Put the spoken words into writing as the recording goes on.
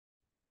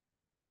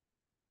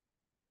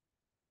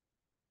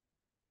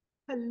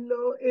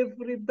Hello,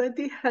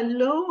 everybody.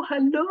 Hello,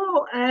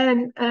 hello,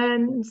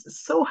 and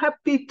so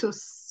happy to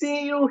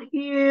see you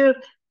here.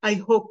 I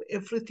hope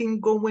everything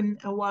going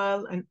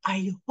well, and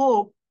I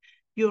hope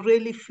you're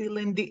really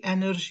feeling the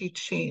energy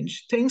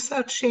change. Things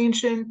are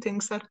changing,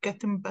 things are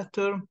getting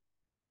better.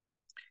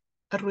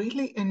 I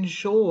really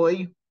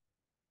enjoy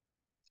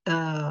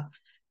uh,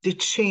 the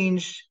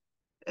change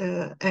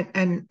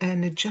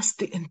and just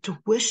the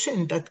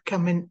intuition that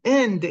coming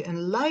in, the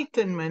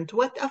enlightenment,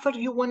 whatever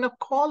you want to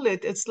call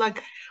it. It's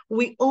like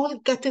we all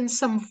getting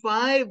some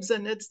vibes,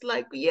 and it's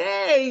like,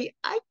 yay,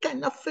 I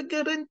kind of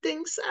figuring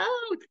things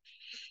out.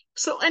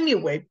 So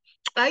anyway,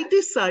 I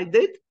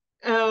decided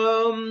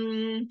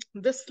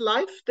this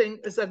life thing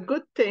is a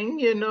good thing,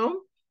 you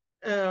know.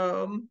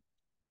 Um,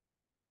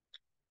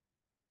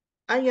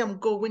 I am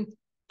going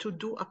to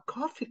do a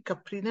coffee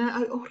cup reading.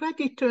 I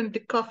already turned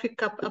the coffee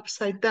cup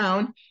upside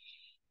down.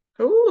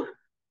 Oh,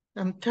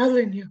 I'm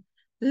telling you,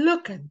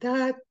 look at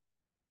that.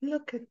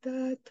 Look at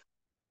that.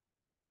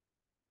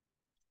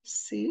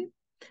 See?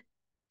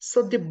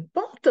 So the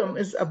bottom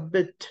is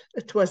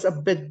it was a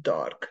bit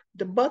dark.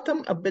 The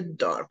bottom a bit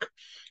dark.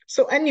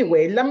 So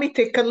anyway, let me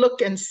take a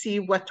look and see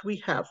what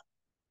we have.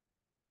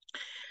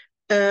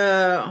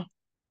 Uh,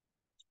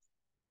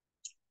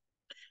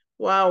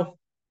 wow.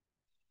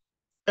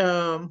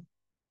 Um,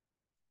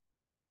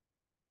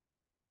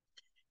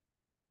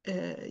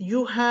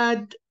 you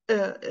had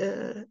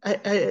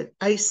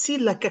I see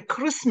like a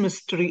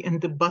Christmas tree in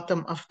the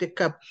bottom of the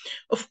cup.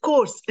 Of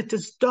course, it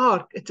is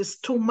dark. It is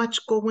too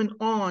much going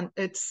on.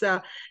 It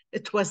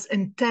was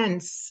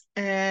intense,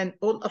 and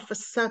all of a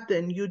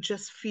sudden, you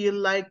just feel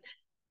like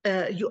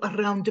you're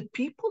around the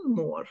people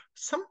more.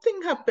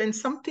 Something happened.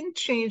 Something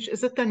changed.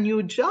 Is it a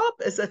new job?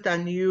 Is it a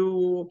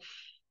new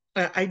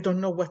I don't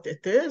know what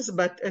it is,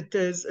 but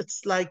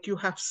it's like you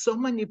have so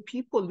many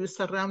people, you're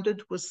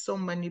surrounded with so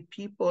many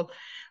people,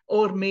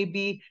 or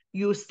maybe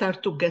you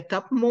start to get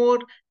up more.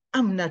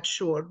 I'm not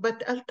sure,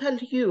 but I'll tell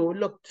you,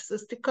 look, this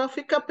is the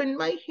coffee cup in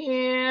my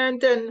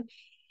hand, and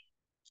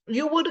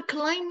you were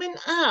climbing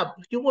up,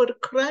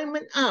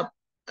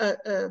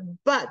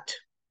 but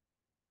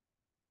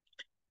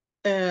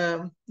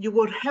you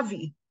were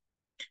heavy.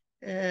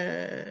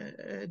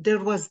 There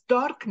was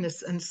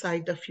darkness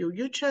inside of you.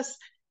 You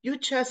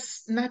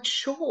just not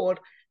sure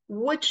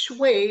which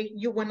way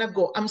you want to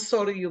go. I'm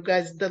sorry, you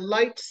guys, the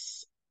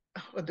lights,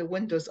 the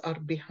windows are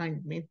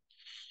behind me,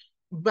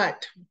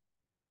 but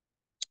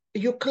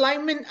you're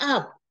climbing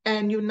up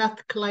and you're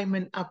not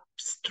climbing up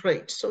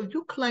straight. So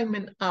you're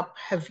climbing up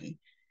heavy.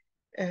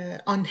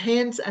 On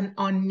hands and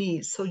on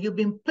knees. So you've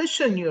been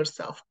pushing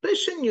yourself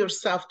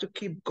to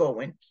keep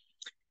going.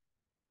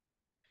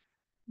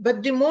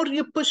 But the more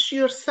you push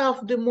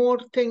yourself, the more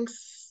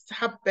things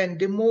happen.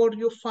 The more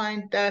you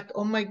find that,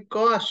 oh my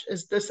gosh,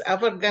 is this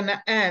ever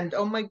gonna end?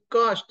 Oh my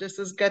gosh, this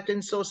is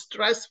getting so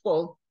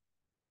stressful.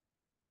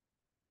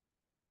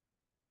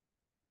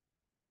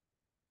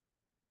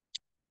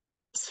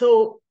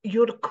 So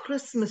your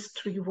Christmas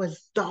tree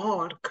was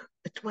dark.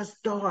 It was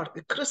dark.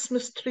 A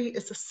Christmas tree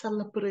is a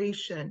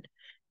celebration.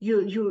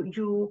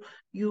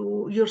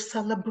 Your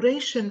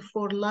celebration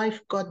for life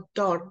got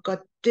dark,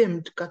 got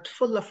dimmed, got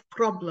full of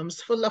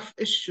problems, full of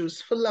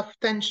issues, full of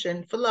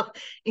tension, full of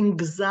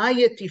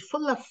anxiety,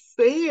 full of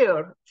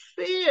fear,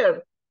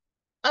 fear.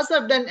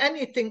 Other than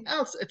anything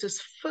else, it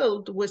is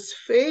filled with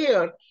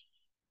fear.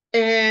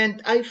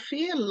 And I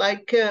feel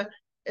like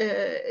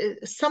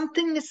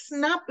something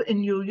snap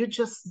in you. You're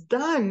just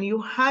done.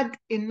 You had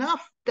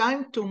enough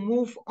time to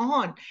move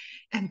on,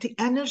 and the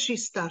energy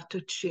start to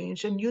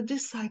change, and you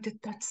decided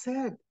that's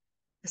it.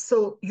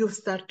 So you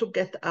start to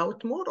get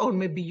out more, or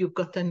maybe you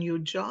got a new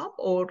job,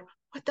 or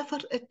whatever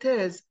it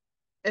is.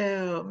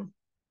 Um,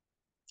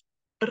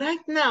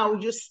 right now,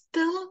 you're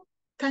still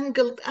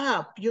tangled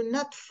up. You're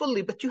not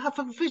fully, but you have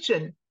a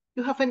vision.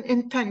 You have an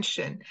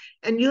intention,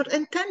 and your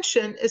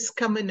intention is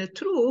coming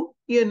true.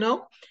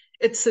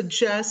 It's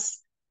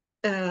just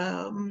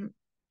um,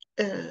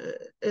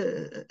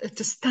 it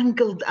is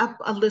tangled up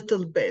a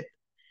little bit.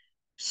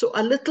 So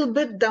a little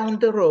bit down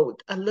the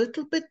road, a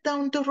little bit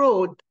down the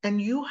road, and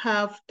you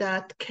have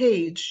that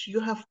cage. You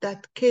have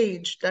that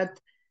cage that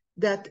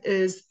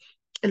is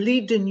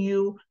leading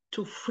you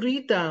to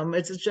freedom.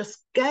 It's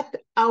just get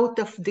out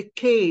of the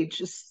cage.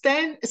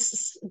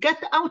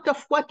 Get out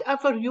of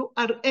whatever you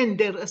are in.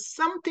 There is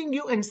something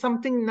you in,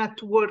 something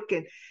not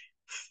working.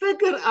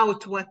 Figure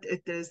out what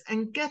it is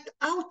and get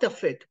out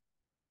of it.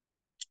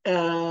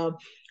 Uh,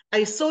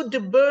 I saw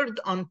the bird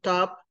on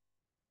top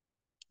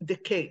the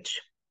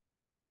cage.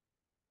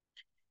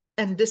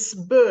 And this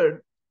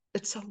bird,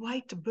 it's a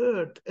white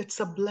bird,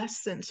 it's a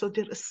blessing. So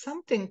there is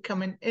something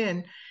coming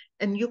in,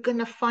 and you're going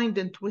to find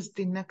it with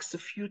the next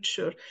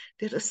future.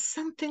 There is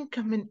something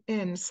coming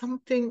in,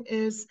 something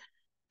is,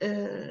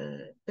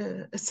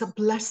 it's a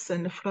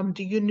blessing from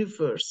the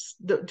universe.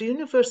 The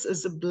universe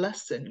is a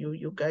blessing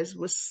you guys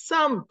with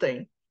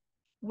something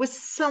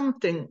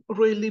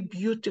really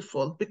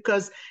beautiful,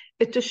 because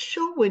It is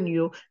showing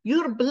you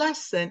your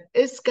blessing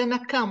is going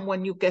to come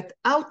when you get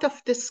out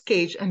of this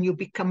cage and you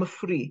become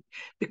free.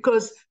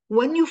 Because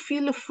when you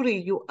feel free,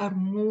 you are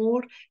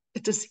more,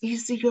 it is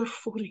easier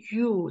for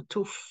you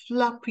to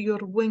flap your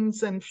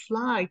wings and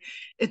fly.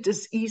 It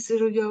is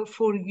easier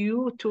for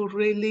you to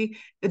really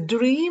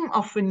dream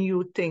of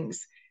new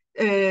things.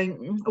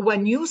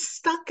 When you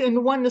stuck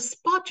in one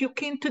spot, you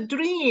can't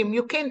dream,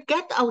 you can't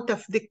get out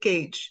of the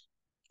cage,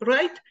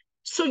 right?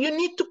 So you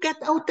need to get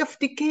out of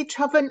the cage,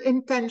 have an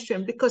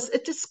intention, because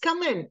it is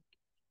coming.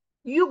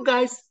 You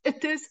guys,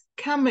 it is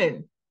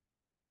coming.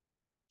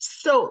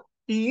 So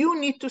you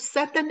need to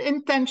set an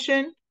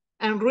intention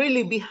and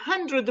really be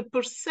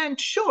 100%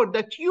 sure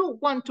that you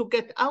want to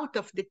get out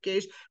of the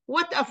cage,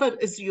 whatever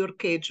is your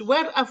cage,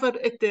 wherever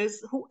it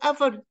is,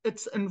 whoever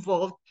it's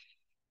involved.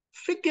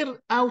 Figure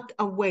out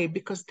a way,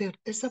 because there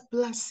is a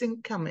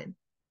blessing coming.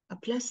 A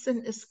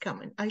blessing is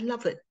coming. I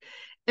love it.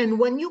 And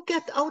when you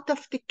get out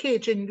of the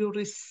cage and you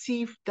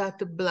receive that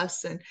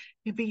blessing,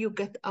 maybe you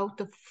get out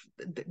of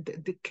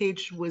the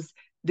cage with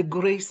the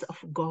grace of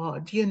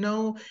God.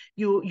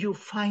 You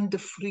find the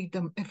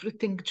freedom,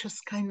 everything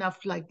just kind of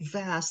like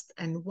vast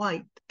and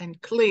white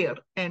and clear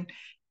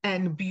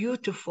and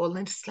beautiful.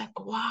 And it's like,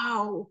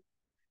 wow,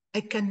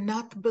 I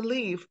cannot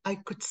believe I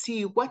could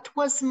see what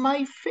was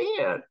my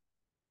fear.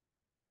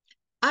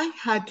 I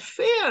had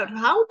fear.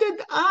 How did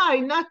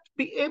I not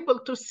be able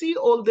to see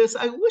all this?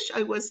 I wish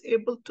I was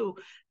able to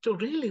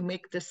really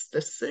make this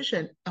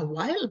decision a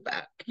while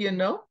back.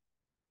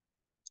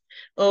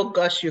 Oh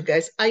gosh, you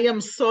guys, I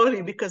am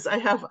sorry because I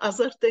have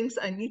other things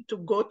I need to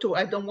go to.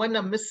 I don't want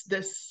to miss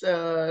this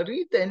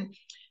reading,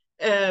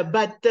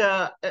 but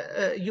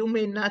you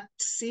may not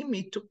see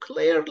me too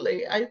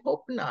clearly. I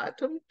hope not.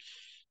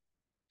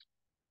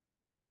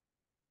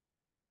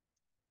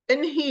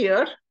 In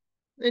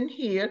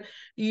here,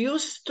 you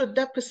stood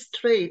up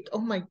straight. Oh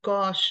my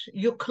gosh,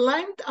 you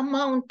climbed a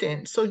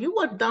mountain. So you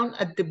were down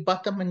at the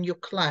bottom and you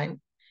climbed.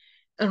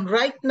 And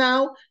right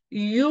now,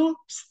 you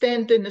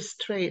standing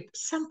straight.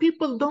 Some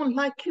people don't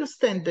like you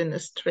standing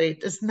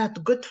straight. It's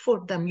not good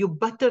for them. You're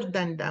better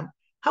than them.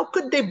 How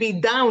could they be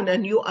down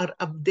and you are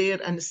up there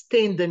and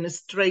standing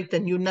straight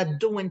and you're not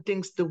doing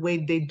things the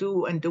way they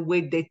do and the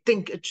way they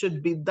think it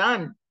should be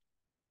done?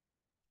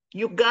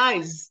 You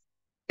guys,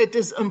 it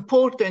is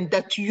important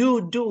that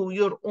you do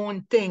your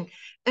own thing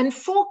and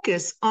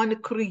focus on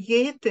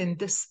creating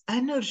this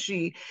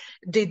energy,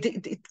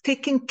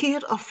 taking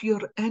care of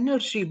your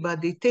energy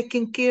body,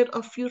 taking care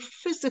of your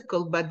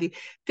physical body,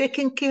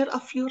 taking care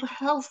of your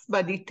health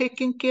body,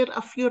 taking care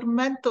of your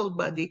mental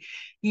body.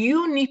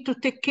 You need to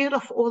take care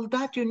of all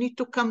that. You need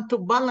to come to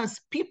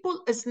balance.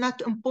 People is not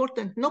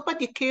important.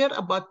 Nobody care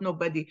about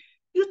nobody.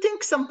 You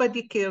think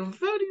somebody care.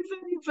 Very,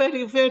 very,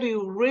 very, very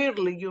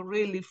rarely you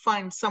really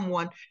find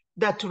someone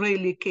that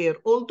really care.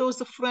 All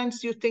those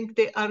friends, you think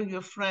they are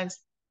your friends.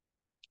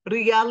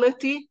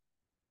 Reality,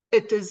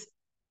 it is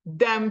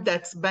them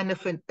that's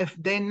benefit. If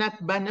they're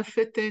not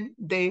benefiting,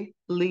 they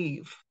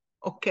leave,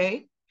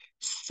 okay?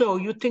 So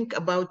you think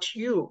about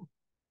you.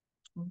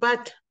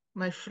 But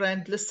my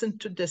friend, listen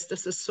to this.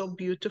 This is so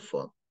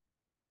beautiful.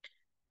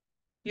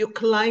 You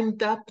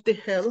climbed up the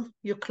hill,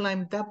 you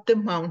climbed up the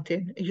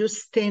mountain, you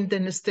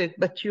standing straight,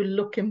 but you're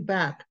looking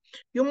back.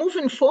 You're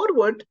moving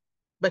forward,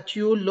 but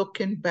you're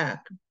looking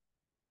back.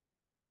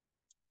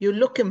 You're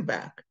looking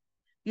back.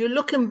 You're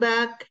looking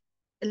back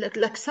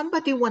like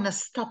somebody want to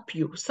stop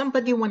you.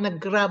 Somebody want to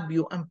grab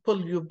you and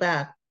pull you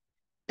back.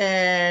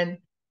 And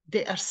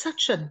they are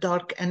such a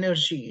dark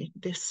energy.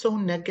 They're so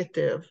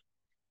negative.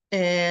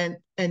 And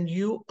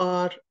you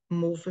are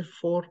moving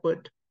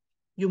forward.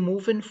 You're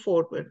moving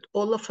forward.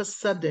 All of a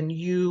sudden,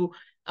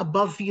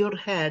 above your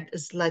head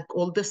is like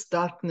all this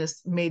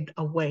darkness made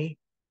away.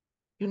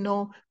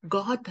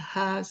 God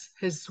has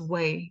his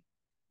way.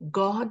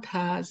 God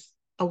has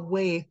a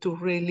way to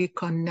really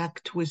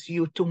connect with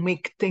you, to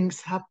make things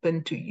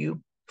happen to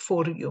you,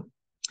 for you.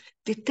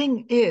 The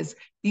thing is,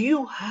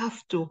 you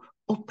have to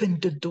open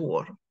the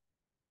door.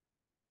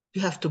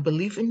 You have to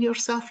believe in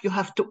yourself. You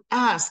have to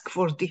ask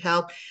for the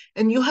help.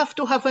 And you have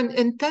to have an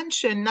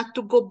intention not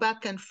to go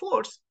back and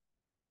forth.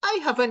 I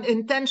have an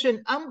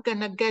intention. I'm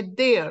going to get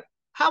there.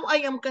 How I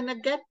am going to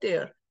get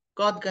there?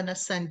 God going to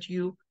send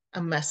you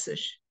a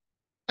message,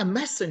 a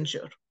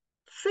messenger.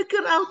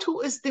 Figure out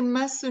who is the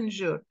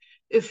messenger.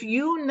 If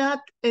you're not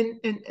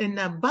in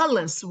a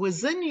balance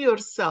within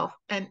yourself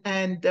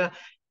and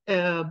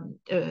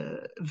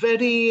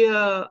very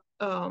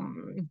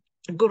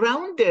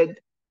grounded,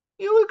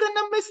 you're going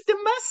to miss the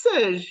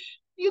message.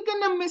 You're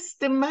going to miss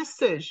the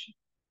message.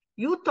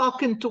 You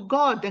talking to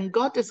God, and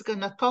God is going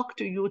to talk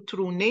to you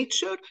through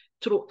nature,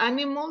 through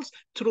animals,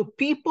 through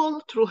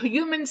people, through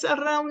humans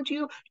around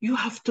you. You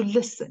have to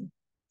listen.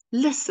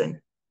 Listen,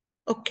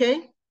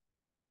 okay?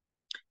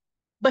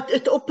 But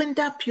it opened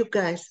up, you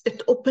guys.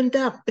 It opened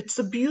up.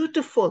 It's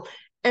beautiful.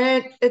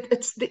 And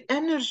it's the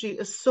energy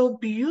is so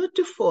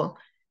beautiful.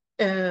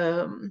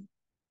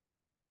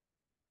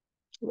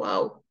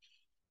 Wow.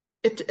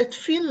 It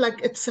feels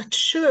like it's a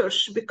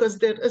church because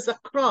there is a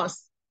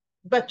cross,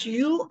 but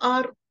you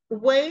are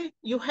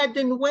you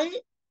heading way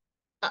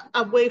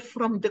away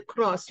from the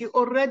cross. You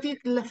already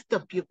lift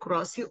up your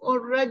cross. You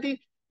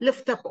already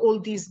lift up all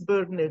these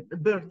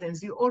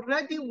burdens. You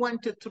already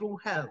went through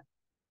hell.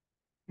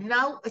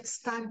 Now it's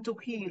time to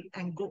heal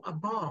and go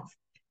above.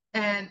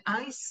 And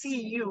I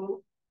see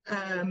you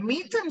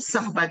meeting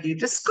somebody.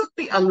 This could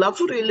be a love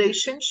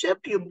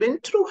relationship. You've been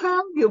through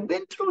hell. You've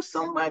been through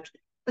so much.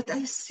 But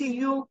I see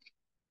you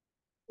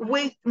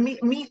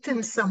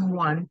meeting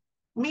someone,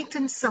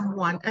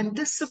 and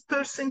this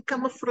person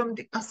come from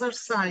the other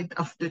side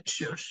of the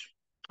church,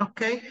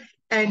 okay?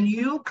 And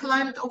you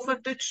climbed over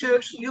the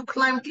church, you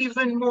climbed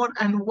even more,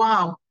 and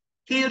wow,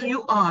 here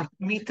you are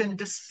meeting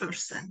this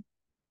person.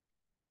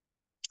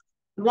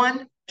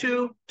 1,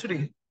 2,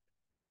 3,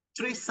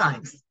 3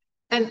 signs.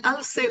 And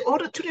I'll say,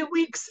 or 3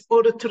 weeks,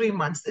 or 3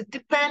 months. It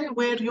depends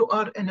where you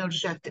are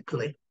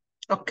energetically,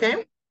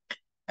 okay?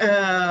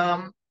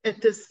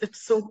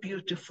 It's so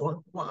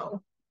beautiful,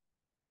 wow.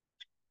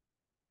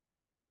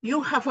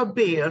 You have a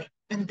bear,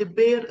 and the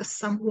bear is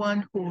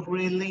someone who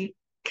really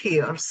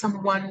cares,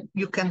 someone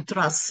you can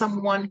trust,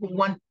 someone who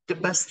wants the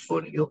best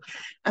for you.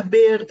 A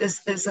bear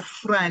is a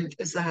friend,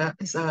 is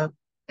a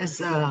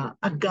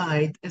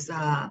guide, is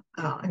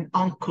an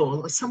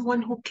uncle,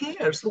 someone who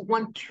cares, who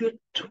wants you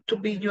to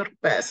be your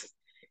best.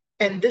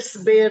 And this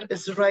bear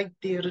is right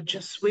there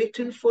just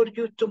waiting for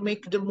you to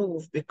make the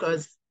move,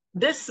 because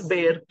this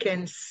bear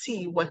can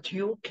see what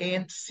you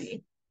can't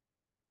see.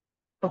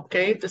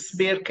 Okay, this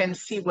bear can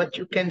see what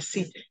you can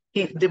see.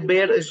 The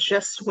bear is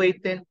just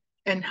waiting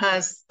and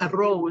has a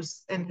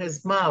rose in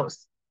his mouth,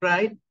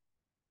 right?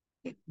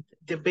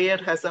 The bear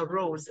has a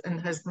rose in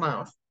his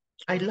mouth.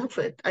 I love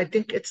it. I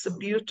think it's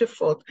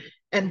beautiful.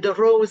 And the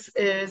rose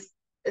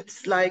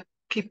it's like,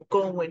 keep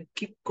going,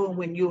 keep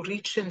going. You're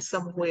reaching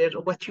somewhere.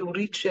 What you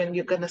reach in,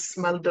 you're gonna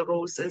smell the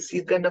roses.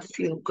 You're gonna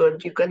feel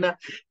good. You're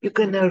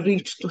gonna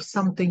reach to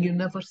something you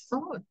never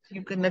thought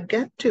you're gonna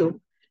get to.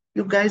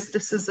 You guys,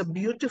 this is a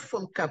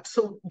beautiful cup.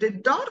 So the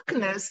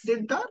darkness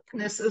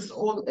is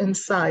all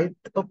inside,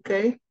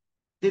 okay?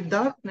 The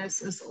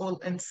darkness is all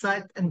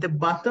inside and the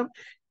bottom.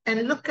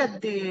 And look at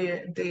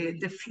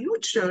the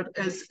future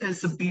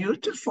is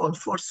beautiful.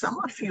 For some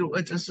of you,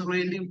 it is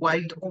really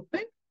wide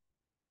open.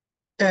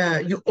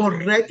 You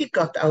already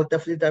got out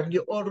of the dark.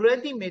 You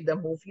already made a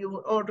move.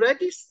 You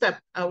already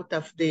stepped out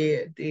of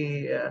the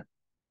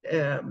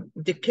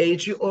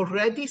cage. You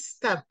already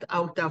stepped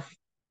out of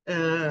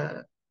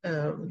uh,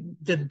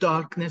 the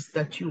darkness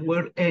that you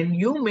were in.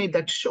 You made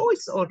a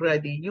choice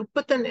already. You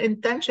put an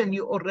intention.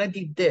 You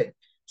already did.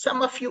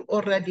 Some of you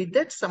already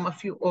did. Some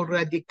of you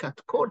already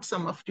cut cord.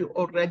 Some of you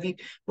already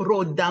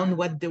wrote down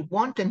what they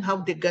want and how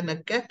they're gonna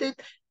get it.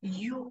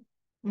 You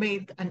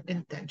made an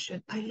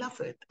intention. I love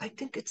it. I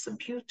think it's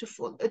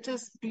beautiful. It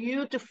is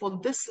beautiful.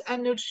 This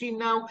energy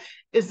now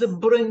is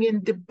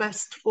bringing the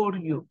best for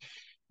you.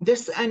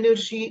 This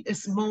energy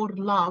is more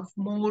love,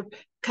 more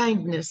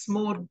kindness,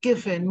 more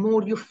giving,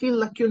 more you feel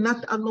like you're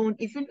not alone.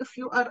 Even if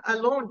you are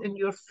alone in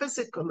your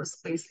physical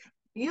space,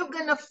 you're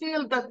gonna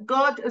feel that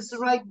God is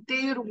right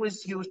there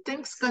with you.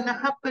 Things gonna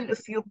happen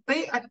if you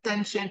pay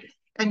attention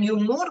and you're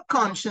more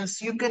conscious.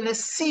 You're gonna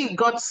see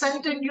God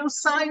sending you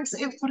signs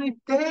every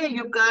day,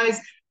 you guys,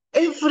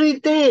 every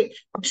day.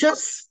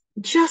 Just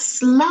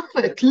love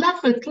it,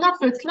 love it,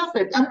 love it, love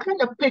it. I'm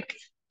gonna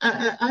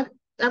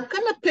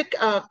pick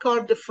a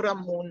card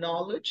from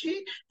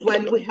Moonology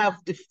when we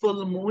have the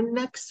full moon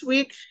next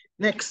week.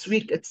 Next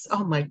week, it's,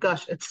 oh my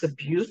gosh, it's a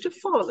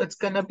beautiful. It's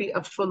gonna be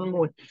a full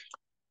moon.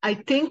 I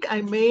think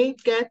I may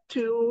get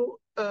to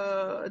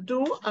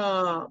do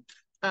a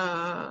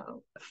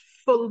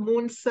full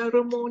moon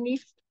ceremony,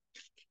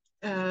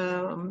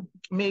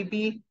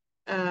 maybe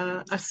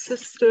a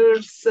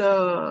sisters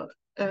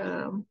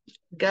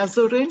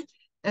gathering.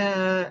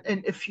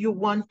 And if you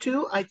want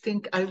to, I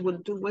think I will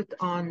do it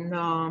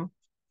on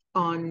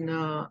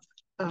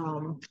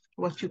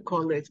what you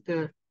call it,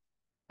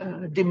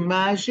 the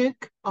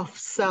magic of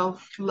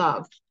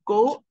self-love.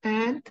 Go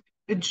and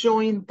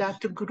join that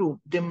group,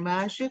 the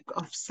magic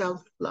of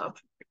self-love.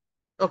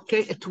 Okay,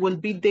 it will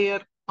be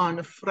there on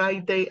a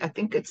Friday. I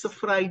think it's a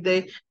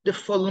Friday, the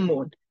full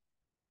moon.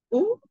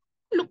 Oh,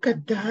 look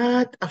at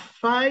that, a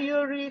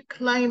fiery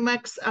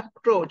climax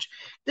approach.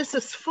 This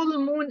is full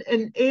moon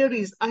in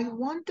Aries. I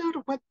wonder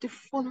what the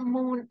full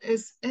moon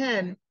is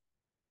in.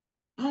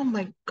 Oh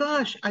my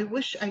gosh, I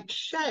wish I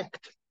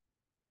checked.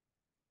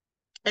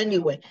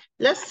 Anyway,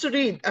 let's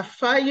read a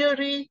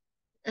fiery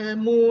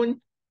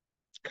moon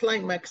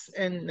climax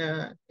in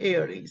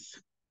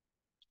Aries.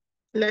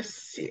 Let's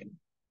see.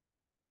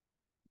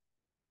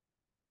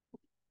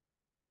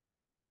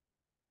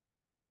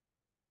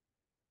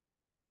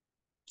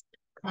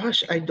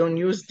 Gosh, I don't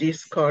use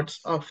these cards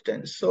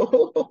often, so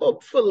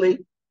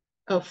hopefully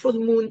a full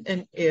moon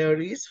in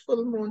Aries,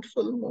 full moon,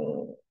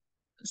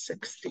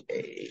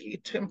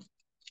 68.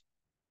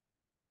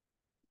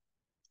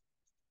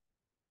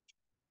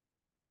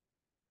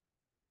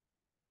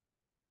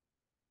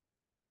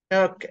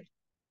 Okay,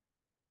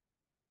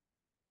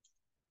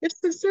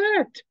 this is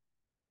it.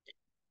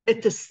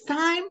 It is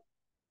time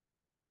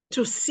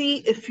to see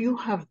if you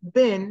have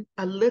been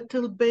a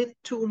little bit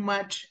too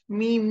much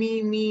me,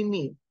 me, me,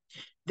 me.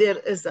 There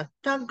is a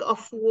tug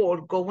of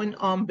war going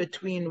on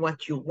between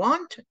what you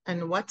want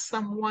and what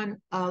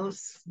someone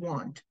else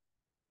wants.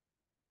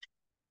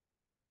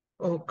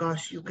 Oh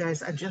gosh, you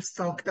guys, I just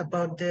talked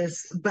about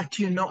this, but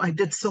you know, I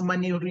did so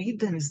many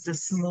readings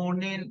this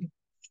morning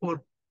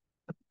for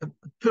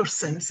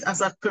persons,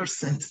 other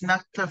persons,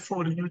 not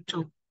for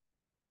YouTube.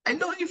 I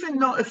don't even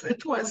know if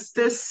it was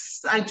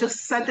this, I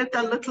just said it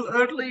a little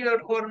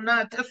earlier or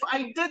not. If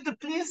I did,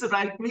 please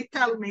write me,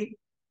 tell me,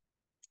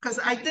 because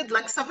I did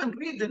like 7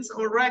 readings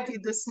already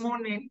this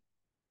morning.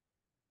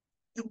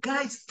 You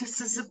guys, this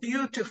is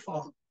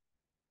beautiful.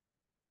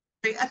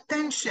 Pay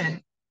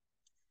attention.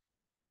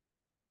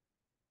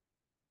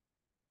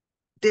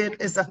 There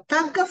is a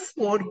tug of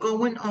war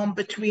going on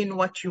between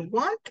what you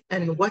want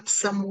and what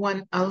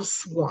someone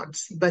else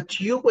wants,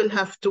 but you will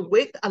have to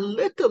wait a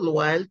little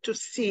while to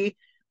see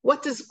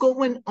what is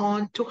going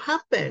on to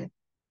happen.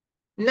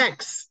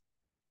 Next,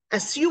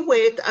 as you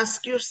wait,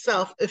 ask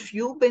yourself if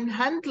you've been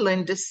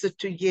handling this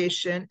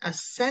situation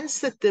as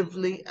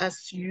sensitively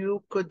as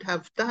you could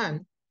have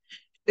done.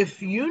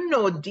 If you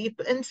know deep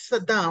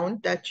inside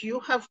down that you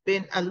have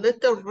been a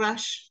little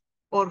rash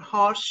or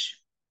harsh,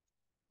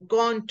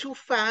 gone too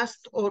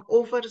fast or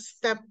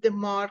overstepped the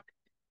mark,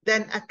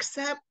 then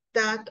accept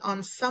that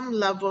on some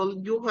level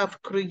you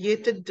have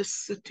created the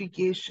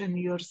situation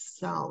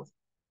yourself,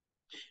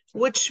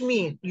 which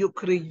means you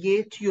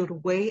create your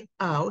way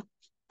out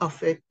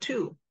of it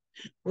too.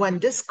 When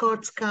this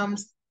card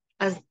comes,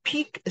 a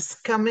peak is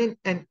coming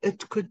and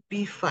it could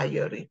be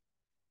fiery.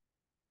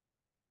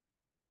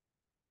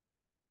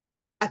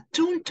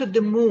 Attuned to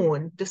the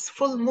moon, this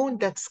full moon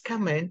that's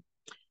coming,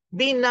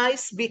 be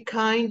nice, be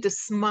kind,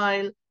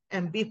 smile,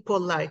 and be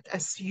polite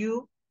as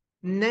you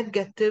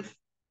navigate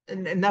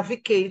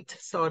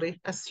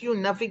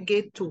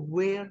to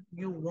where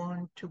you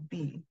want to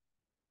be.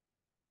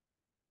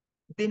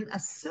 Being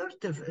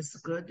assertive is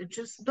good.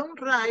 Just don't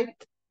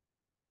write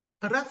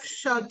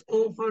roughshod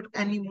over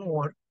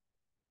anymore.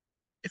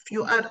 If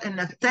you are in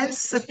a tense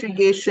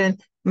situation,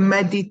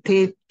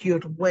 meditate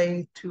your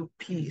way to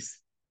peace.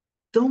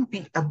 Don't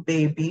be a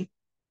baby.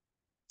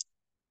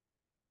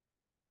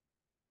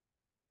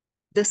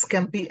 This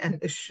can be an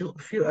issue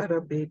if you are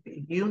a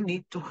baby. You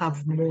need to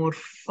have more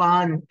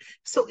fun.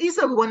 So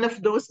either one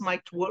of those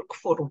might work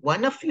for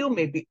one of you,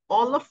 maybe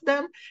all of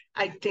them.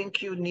 I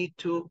think you need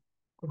to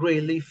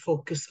really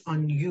focus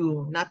on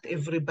you, not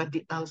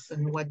everybody else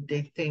and what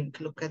they think.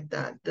 Look at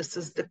that. This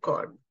is the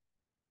card.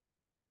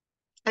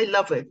 I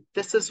love it.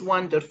 This is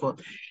wonderful.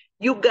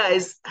 You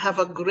guys have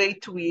a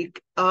great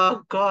week.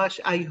 Oh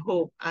gosh, I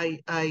hope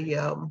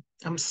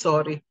I'm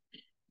sorry.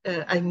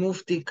 I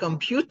moved the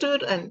computer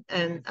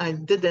and I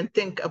didn't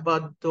think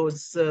about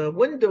those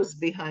windows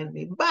behind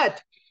me.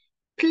 But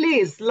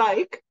please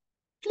like.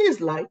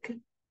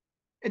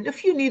 And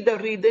if you need a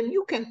reading,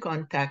 you can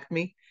contact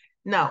me.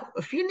 Now,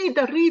 if you need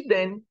a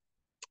reading,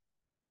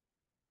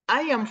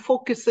 I am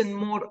focusing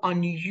more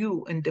on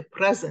you in the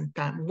present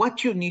time,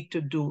 what you need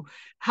to do,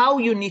 how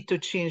you need to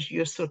change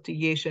your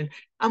situation.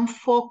 I'm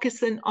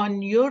focusing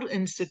on your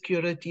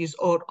insecurities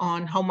or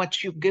on how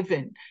much you've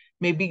given.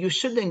 Maybe you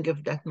shouldn't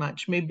give that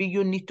much. Maybe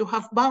you need to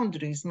have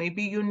boundaries.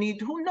 Maybe you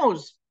need, who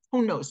knows?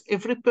 Who knows?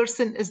 Every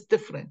person is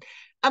different.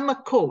 I'm a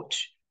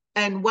coach.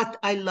 And what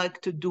I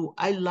like to do,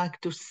 I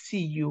like to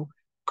see you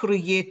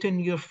creating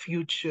your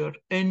future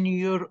in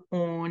your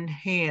own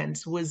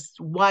hands with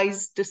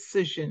wise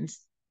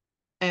decisions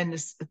and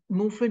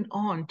moving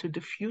on to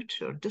the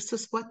future. This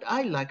is what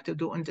I like to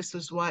do, and this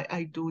is why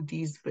I do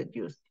these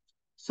videos.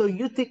 So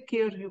you take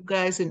care, you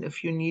guys, and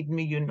if you need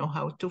me, you know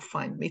how to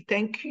find me.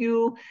 Thank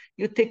you.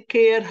 You take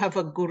care. Have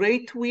a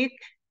great week.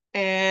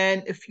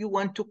 And if you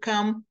want to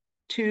come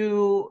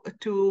to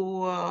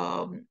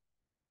the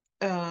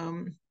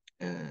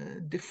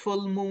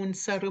full moon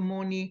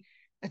ceremony,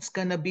 it's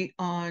gonna be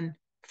on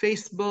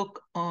Facebook,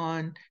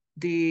 on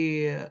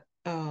the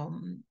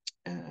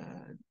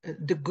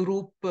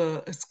group.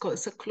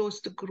 It's a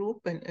closed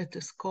group, and it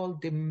is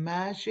called the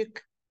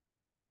Magic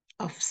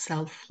of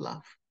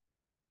Self-Love.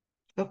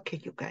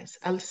 Okay, you guys,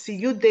 I'll see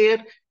you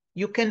there.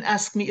 You can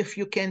ask me if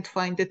you can't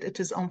find it. It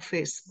is on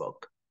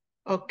Facebook.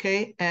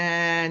 Okay,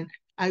 and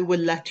I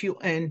will let you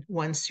in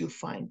once you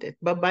find it.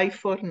 Bye-bye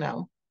for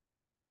now.